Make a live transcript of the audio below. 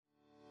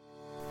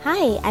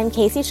Hi, I'm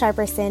Casey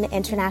Sharperson,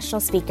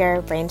 international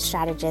speaker, brand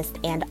strategist,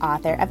 and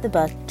author of the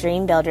book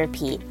Dream Build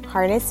Repeat,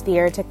 Harness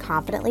Fear to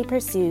Confidently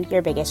Pursue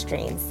Your Biggest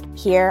Dreams.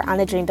 Here on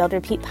the Dream Build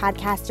Repeat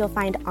podcast, you'll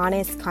find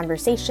honest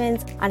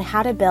conversations on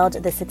how to build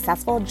the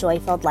successful,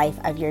 joy-filled life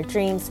of your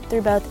dreams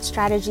through both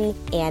strategy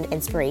and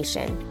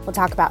inspiration. We'll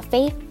talk about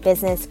faith,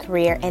 business,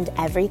 career, and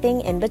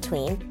everything in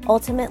between.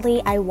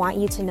 Ultimately, I want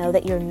you to know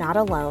that you're not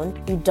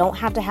alone, you don't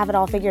have to have it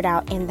all figured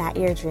out, and that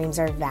your dreams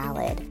are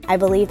valid. I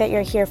believe that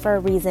you're here for a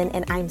reason,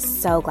 and I'm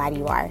so glad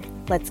you are.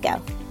 Let's go.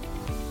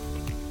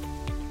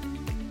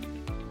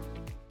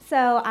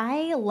 So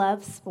I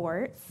love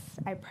sports.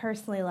 I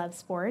personally love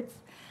sports.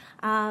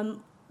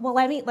 Well,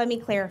 let me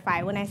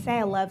clarify. When I say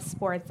I love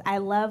sports, I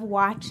love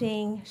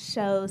watching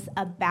shows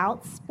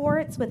about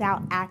sports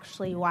without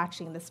actually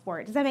watching the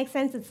sport. Does that make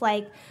sense? It's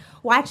like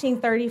watching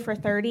 30 for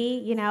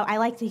 30. You know, I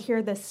like to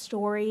hear the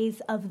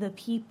stories of the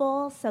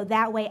people, so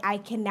that way I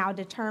can now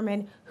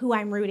determine who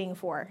I'm rooting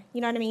for.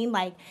 You know what I mean?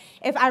 Like,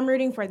 if I'm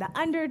rooting for the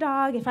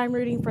underdog, if I'm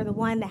rooting for the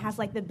one that has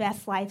like the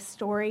best life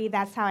story,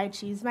 that's how I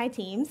choose my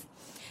teams.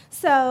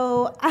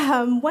 So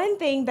one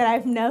thing that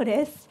I've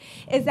noticed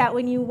is that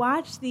when you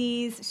watch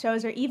these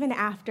shows, or even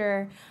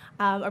after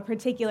a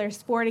particular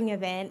sporting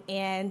event,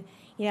 and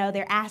you know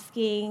they're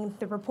asking,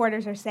 the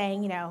reporters are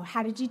saying, you know,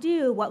 how did you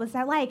do? What was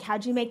that like?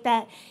 How'd you make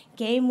that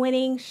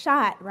game-winning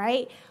shot?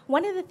 Right?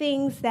 One of the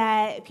things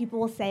that people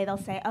will say, they'll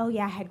say, oh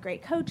yeah, I had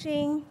great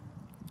coaching.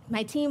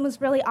 My team was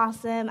really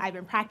awesome. I've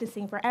been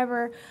practicing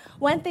forever.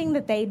 One thing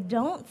that they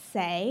don't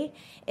say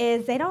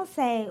is they don't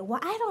say, well,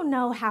 I don't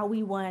know how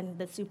we won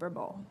the Super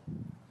Bowl.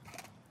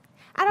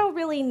 I don't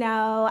really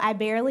know. I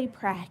barely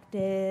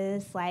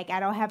practice. Like, I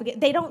don't have a...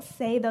 They don't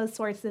say those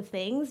sorts of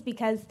things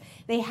because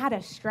they had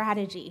a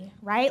strategy,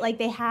 right? Like,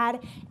 they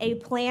had a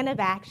plan of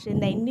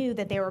action. They knew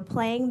that they were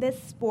playing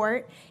this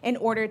sport in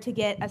order to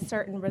get a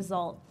certain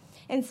result.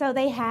 And so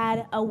they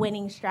had a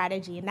winning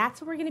strategy, and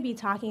that's what we're going to be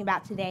talking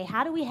about today.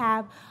 How do we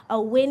have a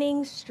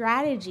winning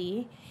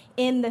strategy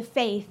in the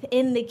faith,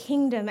 in the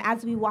kingdom,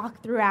 as we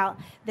walk throughout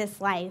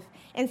this life?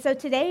 And so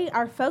today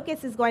our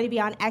focus is going to be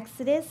on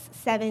Exodus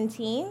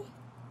 17.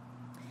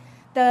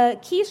 The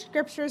key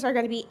scriptures are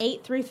going to be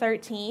 8 through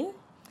 13.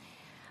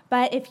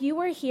 But if you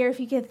were here, if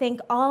you could think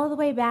all the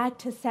way back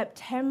to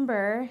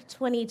September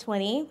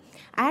 2020,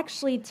 I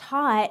actually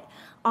taught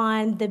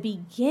on the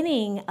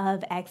beginning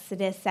of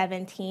Exodus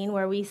 17,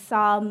 where we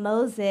saw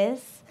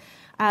Moses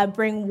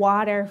bring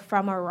water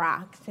from a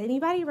rock. Does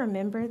anybody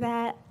remember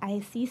that? I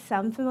see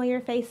some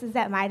familiar faces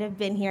that might have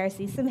been here. I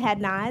see some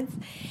head nods.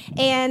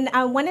 And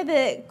one of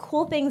the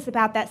cool things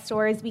about that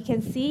story is we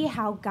can see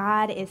how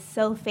God is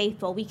so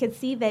faithful. We could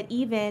see that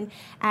even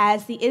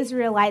as the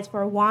Israelites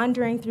were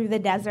wandering through the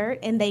desert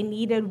and they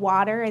needed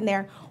water and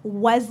there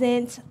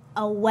wasn't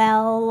a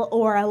well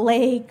or a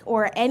lake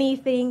or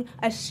anything,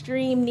 a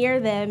stream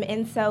near them,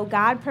 and so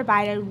God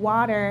provided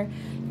water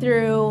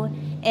through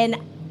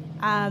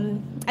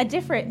a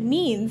different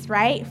means,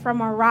 right?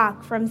 From a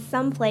rock, from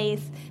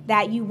someplace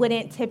that you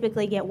wouldn't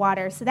typically get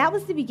water. So that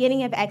was the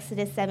beginning of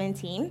Exodus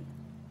 17.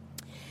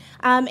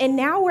 And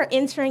now we're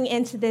entering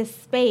into this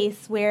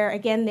space where,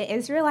 again, the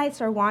Israelites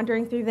are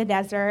wandering through the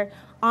desert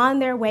on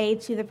their way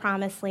to the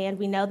promised land.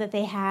 We know that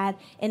they had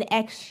an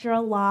extra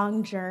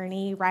long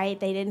journey, right?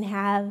 They didn't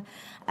have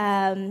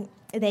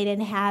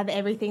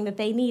everything that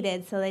they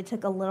needed, so they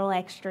took a little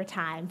extra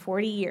time,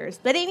 40 years.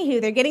 But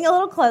anywho, they're getting a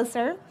little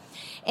closer,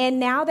 and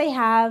now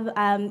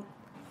they're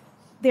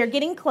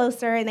getting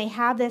closer, and they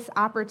have this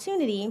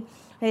opportunity.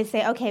 They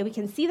say, okay, we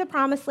can see the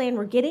promised land,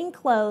 we're getting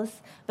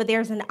close, but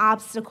there's an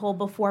obstacle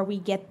before we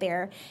get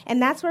there. And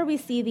that's where we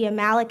see the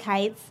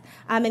Amalekites.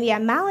 And the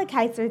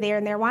Amalekites are there,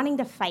 and they're wanting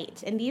to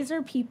fight. And these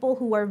are people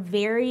who are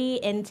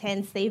very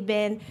intense. They've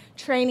been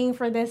training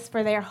for this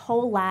for their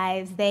whole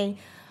lives. They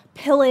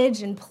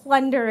pillage and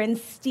plunder and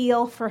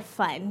steal for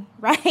fun,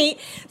 right?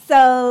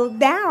 So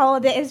now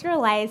the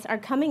Israelites are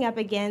coming up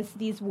against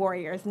these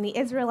warriors, and the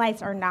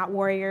Israelites are not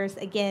warriors.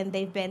 Again,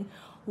 they've been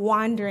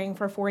wandering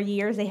for 4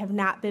 years. They have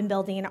not been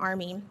building an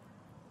army.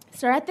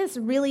 So they're at this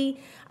really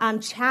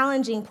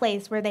challenging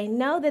place where they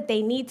know that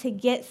they need to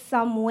get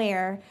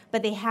somewhere,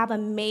 but they have a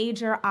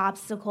major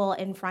obstacle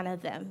in front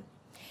of them.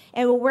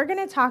 And what we're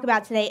going to talk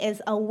about today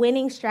is a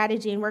winning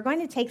strategy, and we're going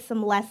to take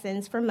some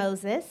lessons from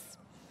Moses.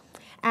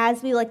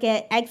 As we look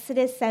at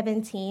Exodus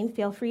 17,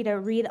 feel free to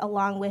read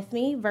along with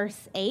me,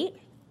 verse 8.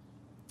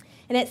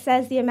 And it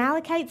says, the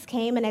Amalekites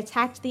came and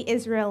attacked the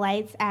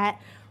Israelites at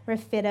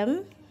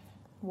Rephidim.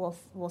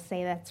 We'll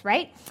say that's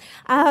right.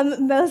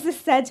 Moses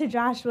said to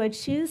Joshua,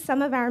 choose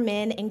some of our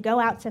men and go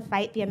out to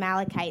fight the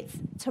Amalekites.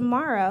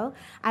 Tomorrow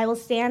I will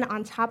stand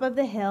on top of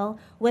the hill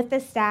with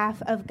the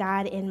staff of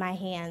God in my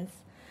hands.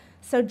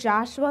 So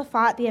Joshua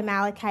fought the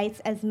Amalekites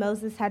as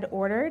Moses had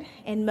ordered,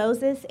 and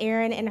Moses,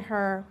 Aaron, and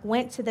Hur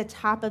went to the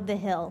top of the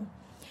hill.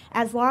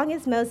 As long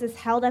as Moses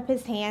held up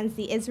his hands,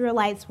 the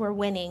Israelites were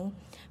winning.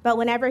 But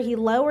whenever he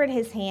lowered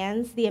his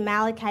hands, the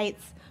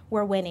Amalekites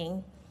were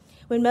winning.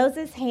 When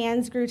Moses'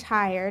 hands grew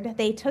tired,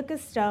 they took a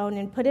stone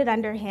and put it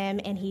under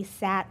him, and he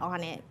sat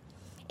on it.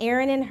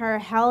 Aaron and Hur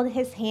held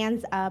his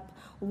hands up,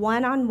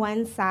 one on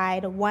one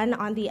side, one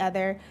on the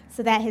other,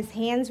 so that his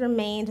hands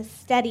remained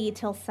steady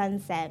till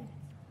sunset.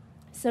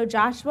 So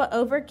Joshua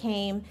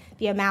overcame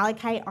the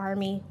Amalekite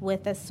army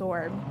with a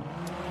sword.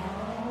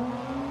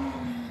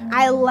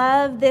 I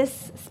love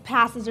this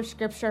passage of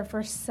scripture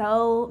for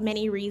so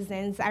many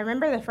reasons. I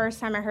remember the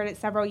first time I heard it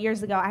several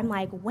years ago, I'm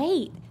like,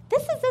 wait,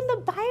 this is in the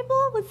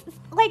Bible?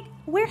 Like,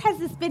 where has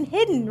this been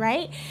hidden,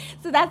 right?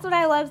 So that's what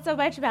I love so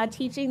much about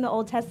teaching the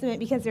Old Testament,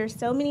 because there's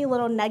so many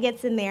little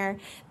nuggets in there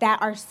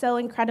that are so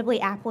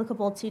incredibly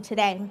applicable to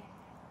today.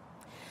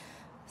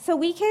 So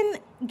we can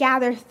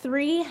gather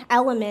 3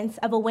 elements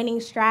of a winning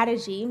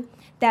strategy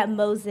that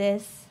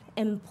Moses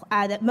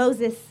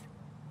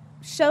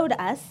showed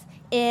us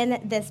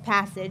in this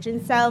passage.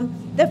 And so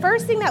the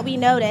first thing that we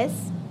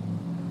notice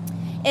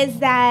is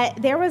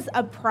that there was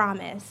a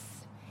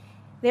promise.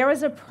 There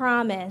was a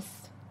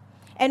promise.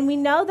 And we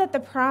know that the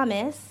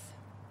promise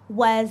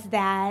was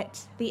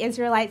that the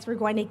Israelites were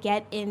going to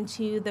get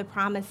into the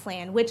promised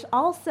land, which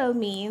also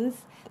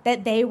means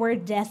that they were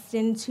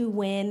destined to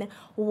win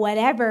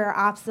whatever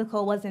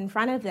obstacle was in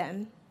front of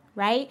them,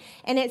 right?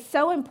 And it's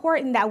so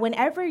important that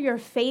whenever you're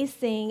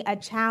facing a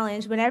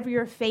challenge, whenever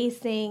you're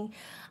facing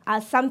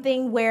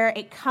something where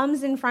it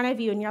comes in front of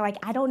you and you're like,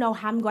 I don't know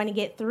how I'm going to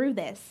get through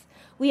this,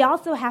 we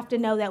also have to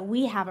know that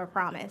we have a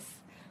promise.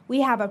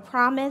 We have a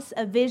promise,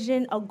 a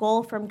vision, a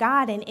goal from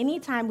God. And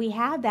anytime we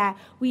have that,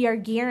 we are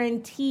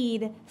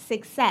guaranteed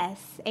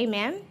success.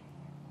 Amen?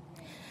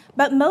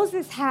 But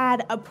Moses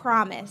had a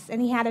promise,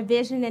 and he had a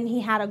vision, and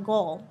he had a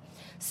goal.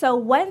 So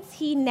once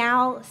he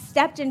now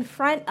stepped in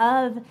front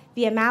of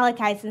the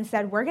Amalekites and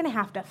said, we're going to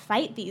have to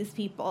fight these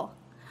people,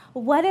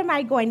 what am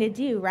I going to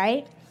do,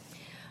 right?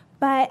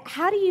 But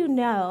how do you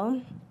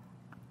know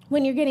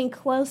when you're getting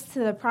close to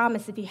the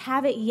promise if you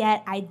haven't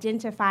yet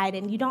identified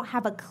and you don't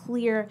have a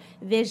clear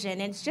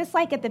vision? It's just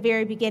like at the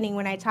very beginning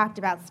when I talked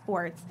about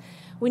sports.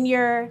 When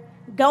you're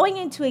going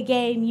into a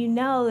game, you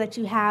know that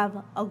you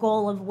have a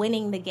goal of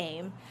winning the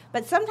game.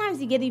 But sometimes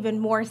you get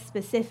even more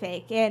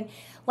specific. And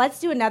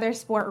let's do another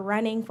sport,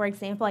 running, for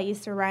example. I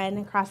used to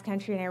run cross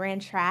country and I ran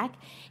track.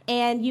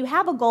 And you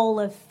have a goal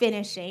of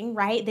finishing,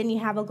 right? Then you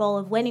have a goal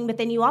of winning. But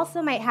then you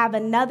also might have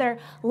another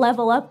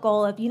level up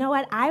goal of, you know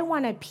what, I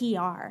want a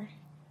PR.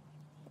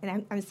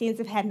 And I'm seeing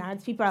some head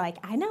nods. People are like,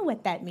 I know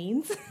what that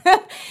means.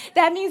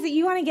 That means that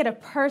you want to get a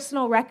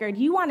personal record.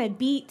 You want to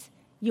beat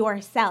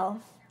yourself.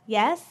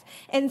 Yes?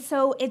 And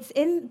so it's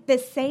in the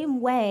same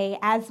way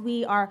as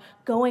we are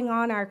going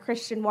on our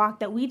Christian walk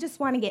that we just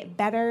want to get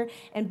better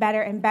and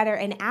better and better.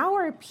 And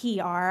our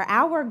PR,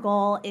 our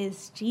goal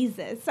is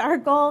Jesus. Our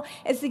goal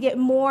is to get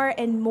more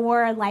and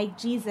more like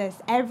Jesus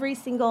every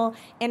single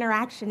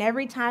interaction,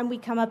 every time we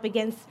come up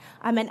against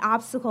an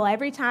obstacle,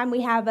 every time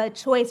we have a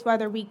choice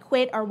whether we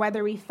quit or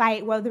whether we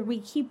fight, whether we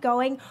keep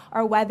going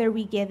or whether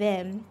we give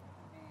in.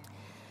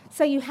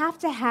 So you have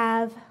to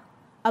have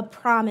a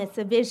promise,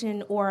 a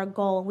vision, or a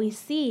goal. We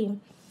see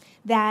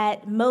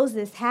that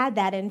Moses had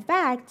that. In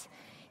fact,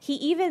 he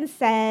even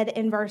said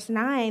in verse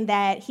 9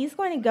 that he's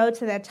going to go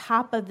to the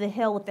top of the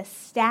hill with the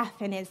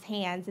staff in his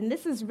hands. And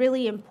this is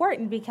really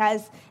important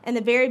because in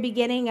the very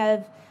beginning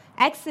of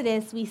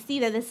Exodus, we see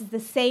that this is the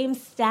same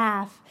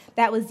staff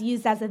that was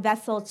used as a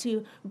vessel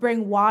to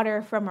bring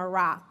water from a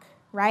rock,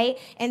 right?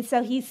 And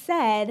so he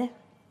said,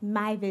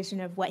 my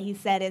vision of what he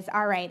said is,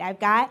 all right, I've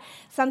got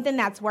something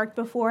that's worked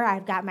before.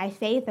 I've got my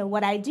faith. And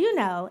what I do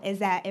know is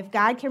that if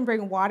God can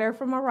bring water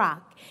from a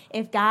rock,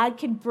 if God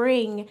can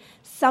bring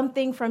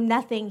something from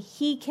nothing,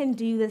 he can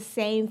do the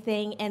same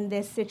thing in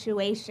this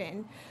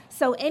situation.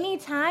 So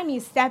anytime you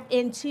step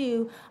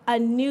into a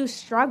new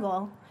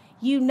struggle,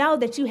 you know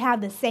that you have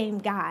the same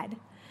God.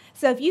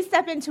 So if you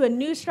step into a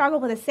new struggle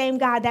with the same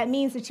God, that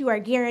means that you are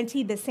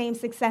guaranteed the same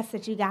success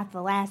that you got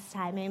the last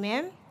time.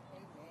 Amen?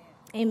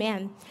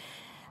 Amen.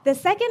 The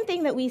second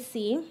thing that we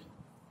see,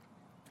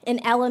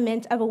 an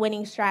element of a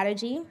winning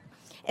strategy,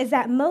 is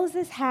that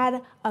Moses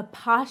had a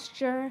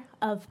posture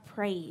of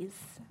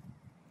praise.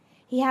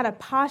 He had a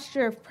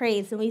posture of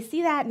praise, and we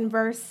see that in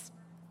verse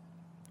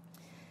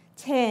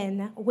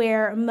 10,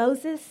 where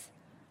Moses,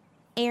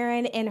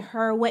 Aaron, and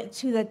Hur went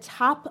to the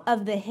top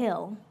of the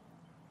hill.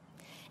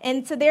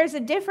 And so there's a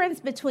difference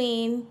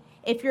between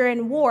if you're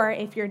in war,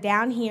 if you're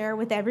down here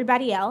with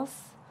everybody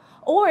else,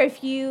 or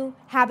if you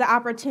have the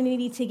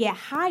opportunity to get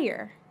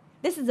higher.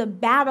 This is a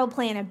battle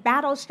plan, a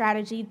battle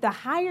strategy. The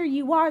higher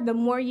you are, the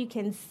more you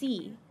can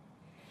see.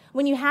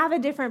 When you have a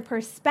different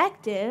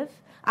perspective,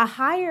 a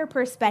higher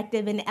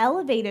perspective, an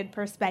elevated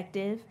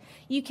perspective,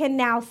 you can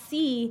now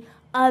see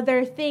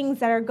other things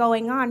that are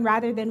going on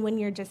rather than when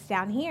you're just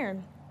down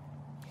here.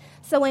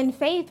 So in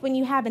faith, when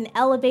you have an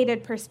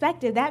elevated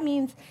perspective, that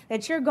means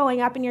that you're going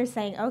up and you're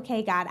saying,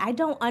 okay, God, I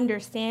don't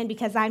understand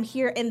because I'm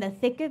here in the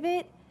thick of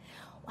it.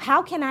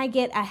 How can I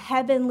get a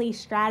heavenly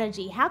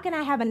strategy? How can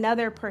I have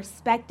another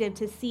perspective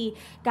to see,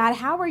 God,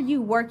 how are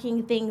you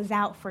working things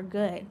out for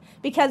good?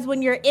 Because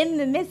when you're in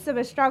the midst of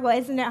a struggle,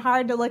 isn't it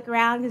hard to look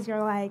around because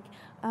you're like,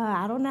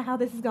 I don't know how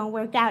this is going to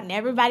work out, and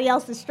everybody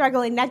else is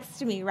struggling next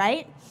to me,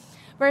 right?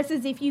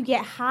 versus if you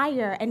get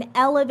higher, an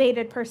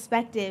elevated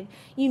perspective,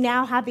 you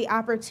now have the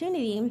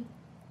opportunity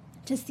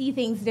to see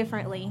things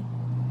differently.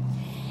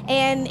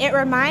 And it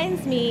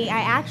reminds me,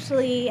 I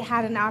actually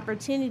had an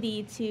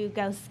opportunity to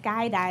go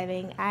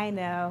skydiving. I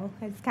know,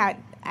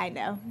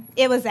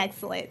 it was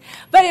excellent.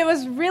 But it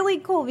was really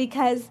cool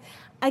because,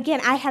 again,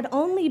 I had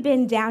only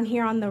been down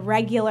here on the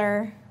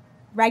regular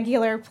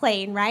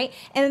plane, right?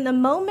 And the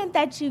moment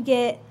that you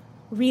get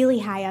really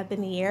high up in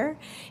the air,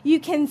 you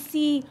can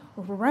see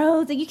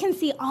roads, and you can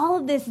see all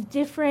of this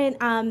different,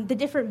 the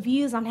different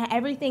views on how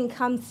everything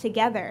comes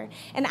together.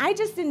 And I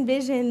just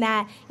envision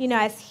that,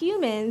 as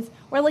humans,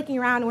 we're looking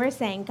around and we're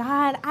saying,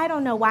 God, I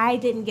don't know why I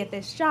didn't get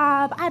this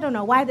job. I don't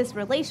know why this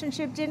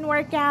relationship didn't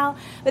work out.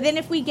 But then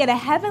if we get a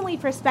heavenly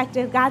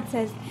perspective, God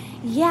says,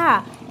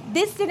 yeah,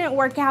 this didn't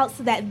work out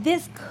so that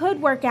this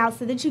could work out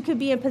so that you could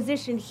be in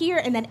position here,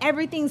 and then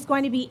everything's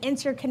going to be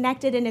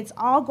interconnected and it's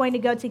all going to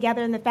go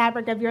together in the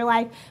fabric of your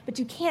life, but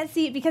you can't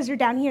see it because you're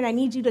down here, and I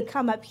need you to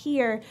come up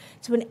here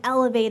to an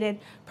elevated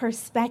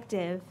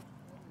perspective.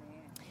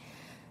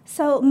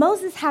 So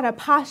Moses had a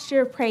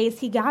posture of praise.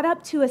 He got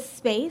up to a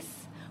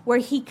space where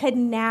he could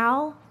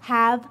now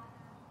have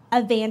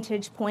a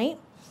vantage point.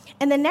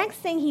 And the next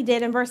thing he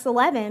did in verse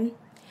 11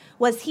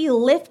 was he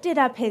lifted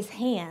up his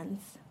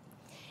hands.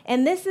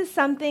 And this is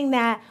something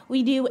that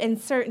we do in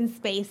certain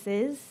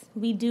spaces.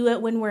 We do it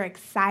when we're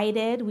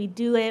excited. We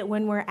do it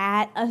when we're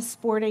at a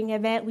sporting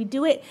event. We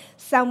do it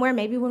somewhere,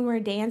 maybe when we're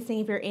dancing.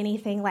 If you're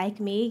anything like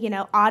me,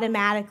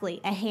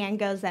 automatically a hand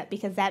goes up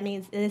because that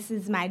means this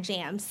is my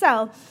jam.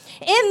 So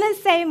in the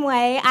same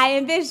way, I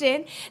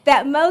envision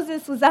that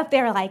Moses was up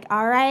there like,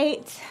 all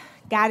right,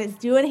 God is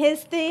doing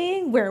his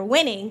thing. We're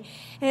winning.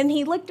 And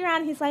he looked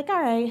around and he's like,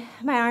 all right,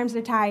 my arms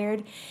are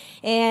tired.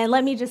 And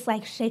let me just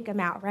shake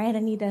them out, right? I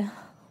need to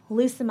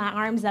loosen my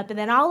arms up. And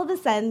then all of a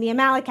sudden, the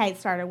Amalekites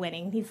started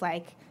winning. He's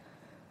like,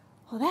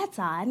 well, that's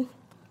odd.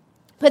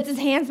 Puts his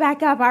hands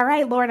back up. All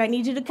right, Lord, I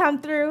need you to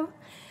come through.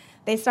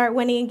 They start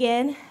winning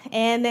again.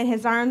 And then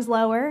his arms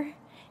lower.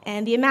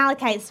 And the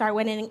Amalekites start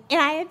winning. And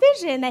I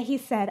envision that he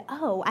said,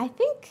 oh, I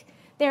think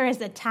there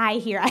is a tie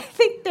here. I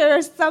think there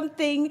is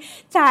something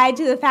tied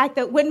to the fact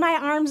that when my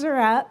arms are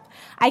up,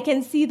 I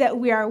can see that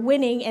we are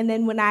winning. And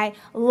then when I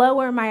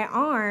lower my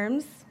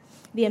arms,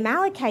 the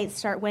Amalekites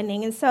start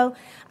winning. And so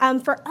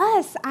for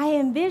us, I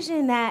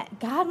envision that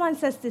God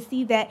wants us to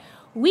see that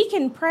we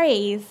can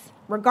praise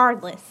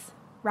regardless,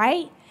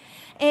 right?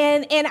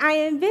 And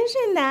I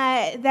envision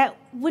that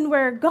when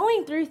we're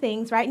going through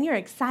things, right, and you're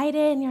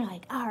excited and you're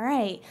like, all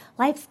right,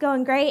 life's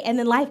going great, and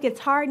then life gets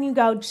hard and you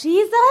go,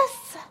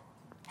 Jesus,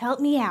 help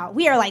me out.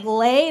 We are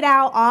laid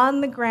out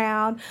on the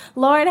ground.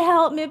 Lord,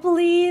 help me,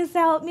 please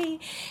help me.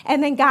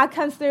 And then God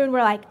comes through and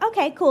we're like,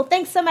 okay, cool.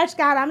 Thanks so much,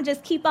 God. I'm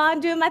just keep on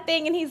doing my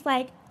thing. And he's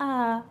like,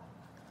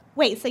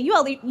 wait, so you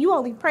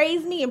only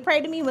praise me and pray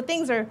to me when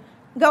things are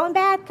going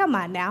bad? Come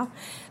on now.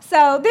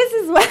 So this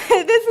is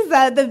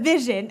the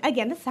vision.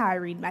 Again, this is how I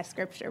read my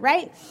scripture,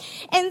 right?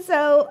 And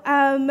so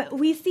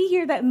we see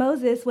here that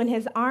Moses, when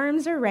his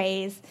arms are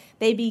raised,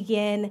 they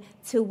begin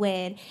to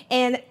win.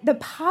 And the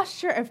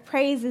posture of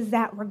praise is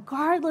that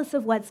regardless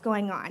of what's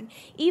going on,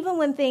 even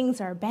when things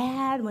are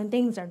bad, when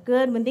things are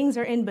good, when things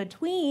are in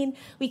between,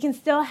 we can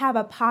still have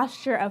a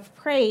posture of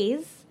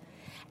praise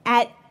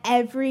at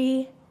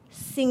every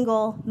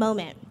single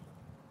moment.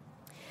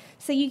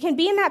 So you can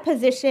be in that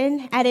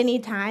position at any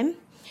time.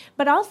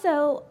 But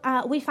also,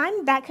 we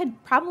find that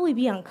could probably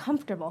be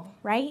uncomfortable,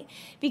 right?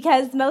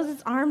 Because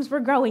Moses' arms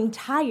were growing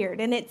tired,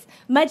 and it's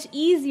much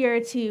easier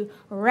to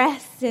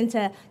rest and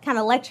to kind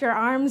of let your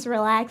arms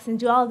relax and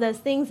do all of those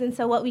things. And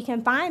so what we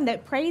can find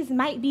that praise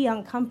might be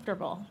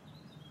uncomfortable.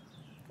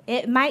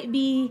 It might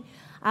be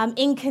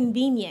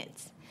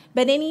inconvenient.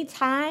 But any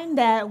time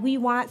that we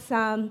want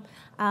some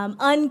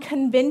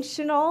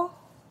unconventional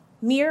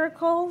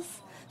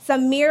miracles,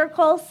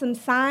 some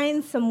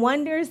signs, some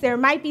wonders. There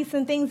might be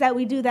some things that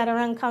we do that are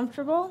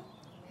uncomfortable.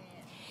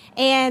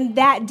 And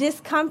that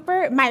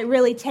discomfort might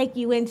really take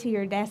you into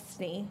your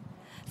destiny.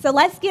 So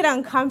let's get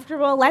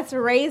uncomfortable. Let's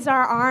raise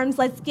our arms.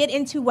 Let's get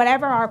into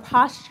whatever our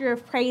posture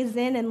of praise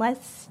in, and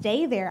let's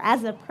stay there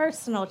as a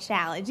personal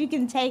challenge. You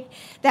can take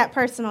that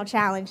personal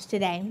challenge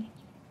today.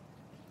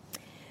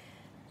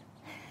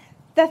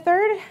 The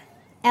third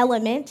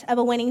element of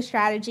a winning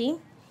strategy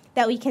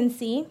that we can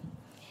see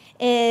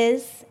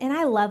is, and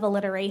I love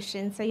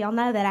alliteration, so y'all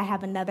know that I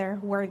have another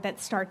word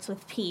that starts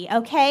with P,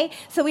 okay?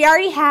 So we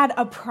already had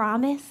a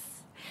promise.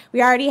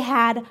 We already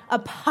had a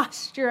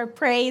posture of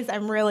praise.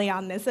 I'm really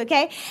on this,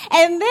 okay?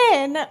 And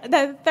then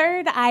the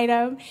third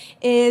item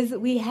is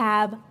we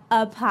have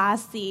a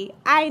posse.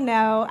 I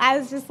know. I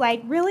was just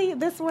like, really?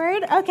 This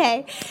word?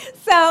 Okay.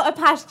 So a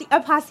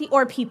posse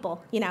or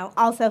people,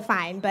 also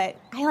fine, but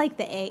I like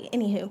the A.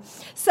 Anywho.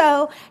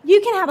 So you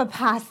can have a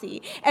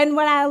posse. And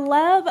what I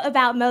love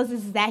about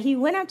Moses is that he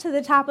went up to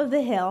the top of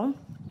the hill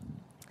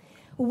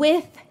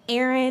with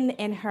Aaron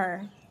and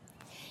Hur.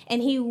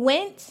 And he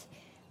went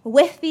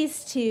with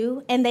these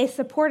two, and they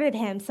supported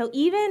him. So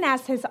even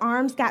as his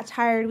arms got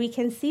tired, we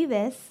can see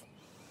this.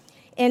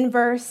 In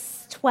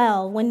verse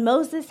 12, when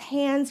Moses'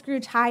 hands grew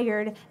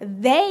tired,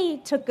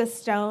 they took a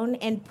stone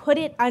and put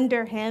it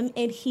under him,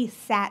 and he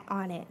sat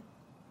on it.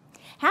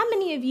 How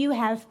many of you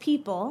have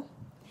people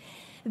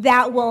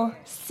that will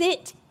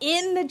sit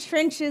in the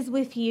trenches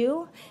with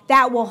you,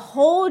 that will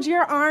hold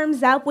your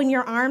arms up when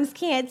your arms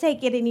can't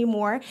take it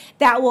anymore,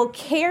 that will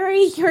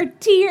carry your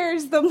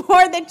tears the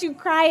more that you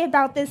cry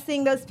about this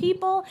thing? Those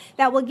people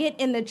that will get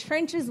in the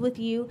trenches with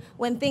you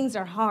when things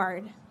are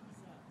hard.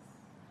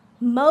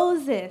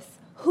 Moses,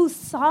 who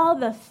saw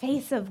the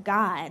face of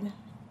God,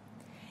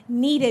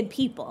 needed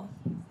people.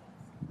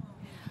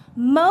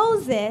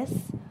 Moses,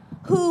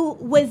 who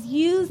was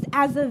used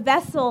as a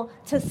vessel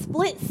to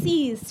split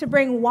seas, to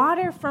bring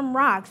water from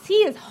rocks.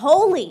 He is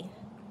holy,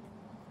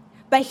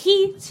 but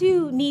he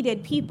too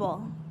needed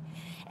people.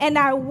 And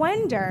I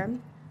wonder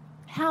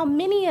how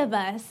many of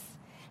us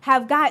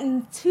have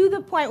gotten to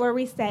the point where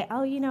we say,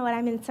 oh, you know what,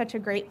 I'm in such a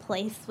great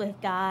place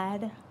with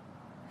God.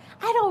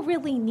 I don't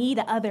really need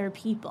other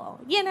people.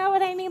 You know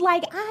what I mean?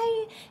 Like,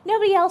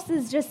 nobody else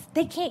is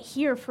they can't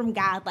hear from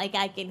God like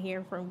I can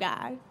hear from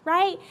God,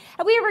 right?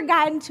 Have we ever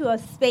gotten to a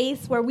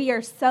space where we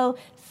are so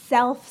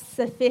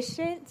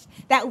self-sufficient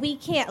that we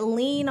can't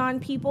lean on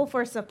people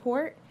for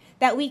support,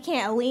 that we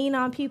can't lean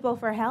on people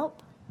for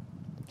help?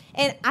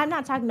 And I'm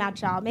not talking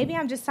about y'all. Maybe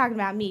I'm just talking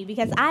about me,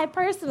 because I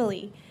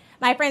personally,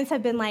 my friends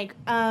have been like,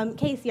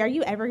 Casey, are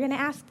you ever going to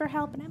ask for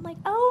help? And I'm like,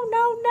 oh,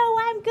 no,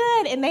 I'm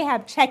good. And they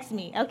have checked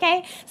me,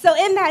 okay? So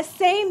in that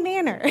same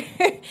manner,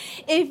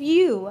 if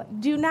you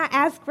do not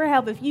ask for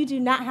help, if you do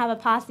not have a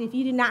posse, if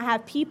you do not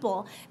have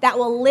people that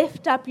will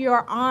lift up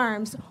your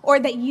arms, or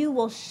that you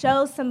will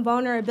show some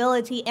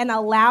vulnerability and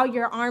allow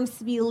your arms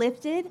to be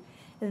lifted,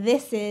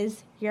 this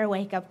is your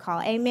wake-up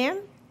call.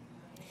 Amen?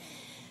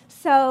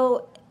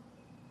 So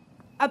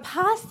a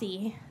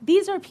posse,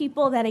 these are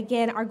people that,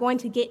 again, are going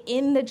to get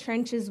in the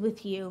trenches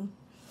with you.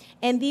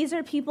 And these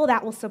are people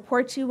that will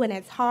support you when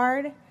it's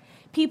hard,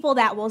 people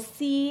that will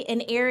see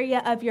an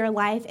area of your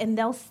life and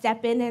they'll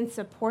step in and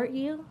support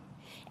you.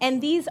 And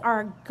these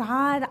are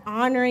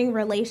God-honoring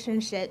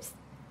relationships.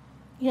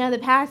 You know, the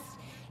past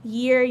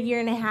year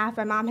and a half,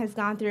 my mom has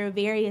gone through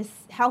various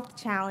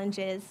health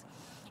challenges.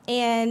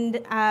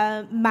 And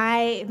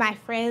my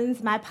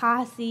friends, my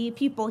posse,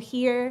 people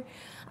here,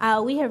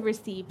 we have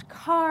received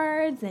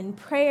cards and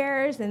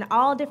prayers and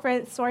all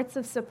different sorts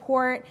of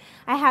support.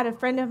 I had a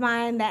friend of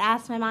mine that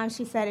asked my mom,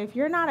 she said, if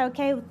you're not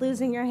okay with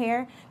losing your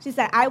hair, she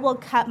said, I will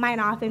cut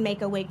mine off and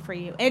make a wig for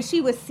you. And she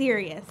was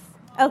serious,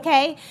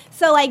 okay?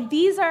 So like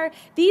these are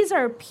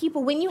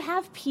people, when you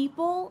have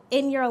people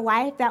in your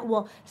life that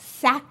will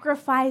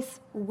sacrifice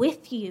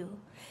with you,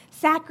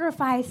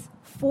 sacrifice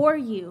for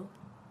you,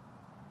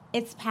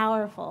 it's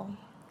powerful.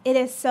 It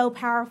is so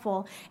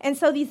powerful. And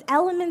so these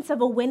elements of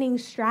a winning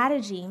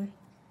strategy,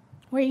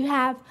 where you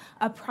have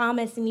a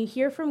promise and you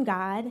hear from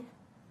God,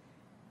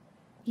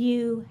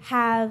 you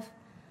have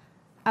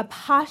a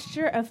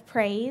posture of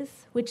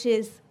praise, which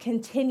is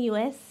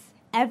continuous,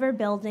 ever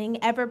building,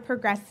 ever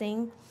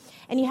progressing,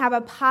 and you have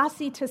a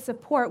posse to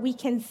support, we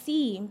can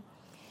see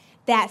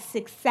that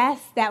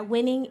success, that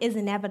winning is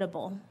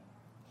inevitable.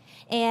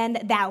 And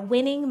that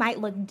winning might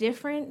look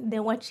different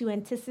than what you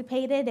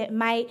anticipated. It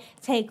might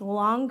take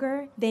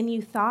longer than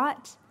you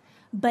thought.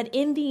 But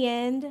in the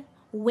end,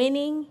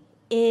 winning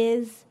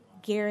is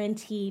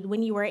guaranteed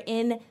when you are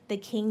in the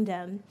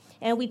kingdom.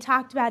 And we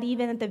talked about,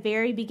 even at the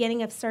very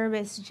beginning of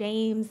service,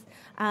 James.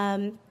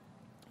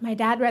 My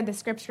dad read the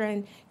scripture,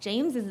 and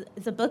James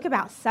is a book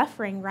about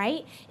suffering,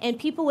 right? And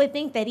people would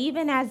think that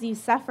even as you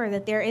suffer,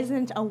 that there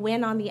isn't a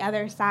win on the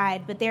other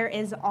side. But there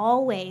is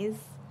always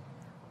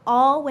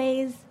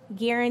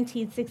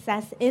guaranteed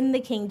success in the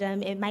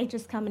kingdom. It might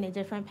just come in a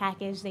different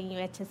package than you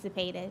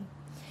anticipated.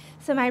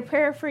 So my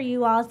prayer for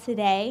you all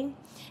today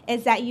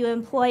is that you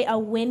employ a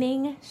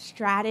winning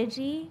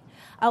strategy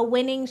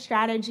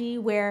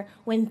where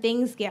when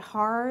things get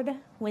hard,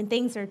 when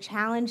things are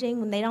challenging,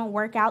 when they don't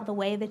work out the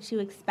way that you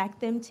expect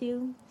them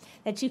to,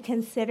 that you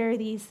consider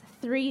these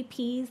 3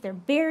 Ps. They're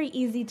very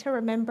easy to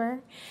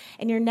remember,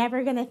 and you're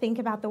never going to think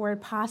about the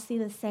word posse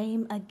the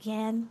same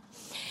again.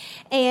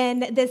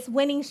 And this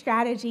winning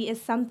strategy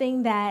is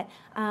something that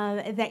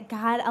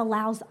God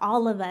allows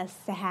all of us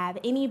to have.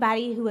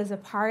 Anybody who is a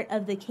part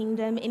of the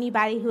kingdom,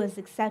 anybody who has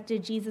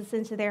accepted Jesus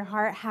into their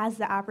heart has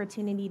the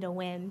opportunity to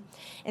win.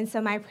 And so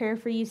my prayer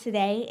for you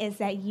today is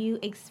that you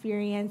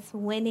experience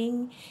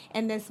winning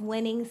in this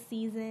winning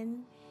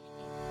season.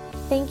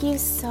 Thank you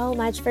so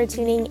much for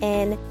tuning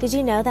in. Did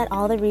you know that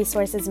all the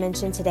resources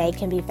mentioned today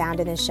can be found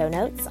in the show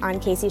notes on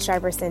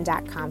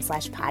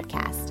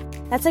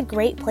caseysharperson.com/podcast? That's a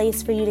great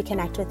place for you to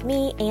connect with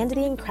me and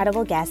the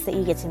incredible guests that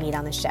you get to meet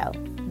on the show.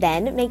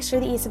 Then make sure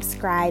that you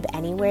subscribe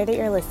anywhere that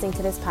you're listening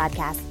to this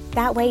podcast.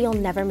 That way you'll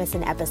never miss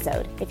an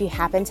episode. If you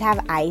happen to have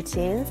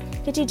iTunes,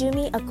 could you do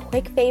me a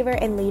quick favor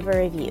and leave a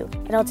review?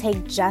 It'll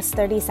take just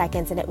 30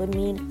 seconds and it would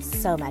mean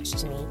so much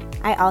to me.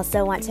 I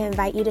also want to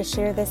invite you to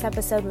share this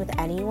episode with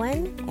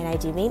anyone, and I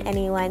do mean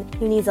anyone,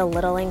 who needs a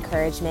little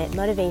encouragement,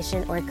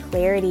 motivation, or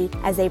clarity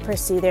as they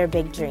pursue their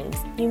big dreams.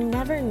 You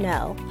never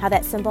know how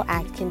that simple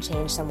act can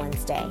change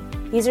someone's day.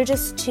 These are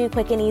just 2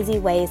 quick and easy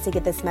ways to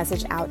get this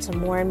message out to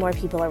more and more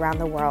people around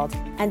the world.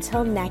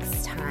 Until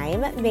next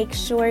time, make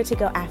sure to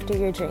go after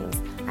your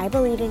dreams. I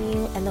believe in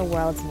you, and the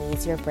world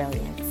needs your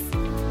brilliance.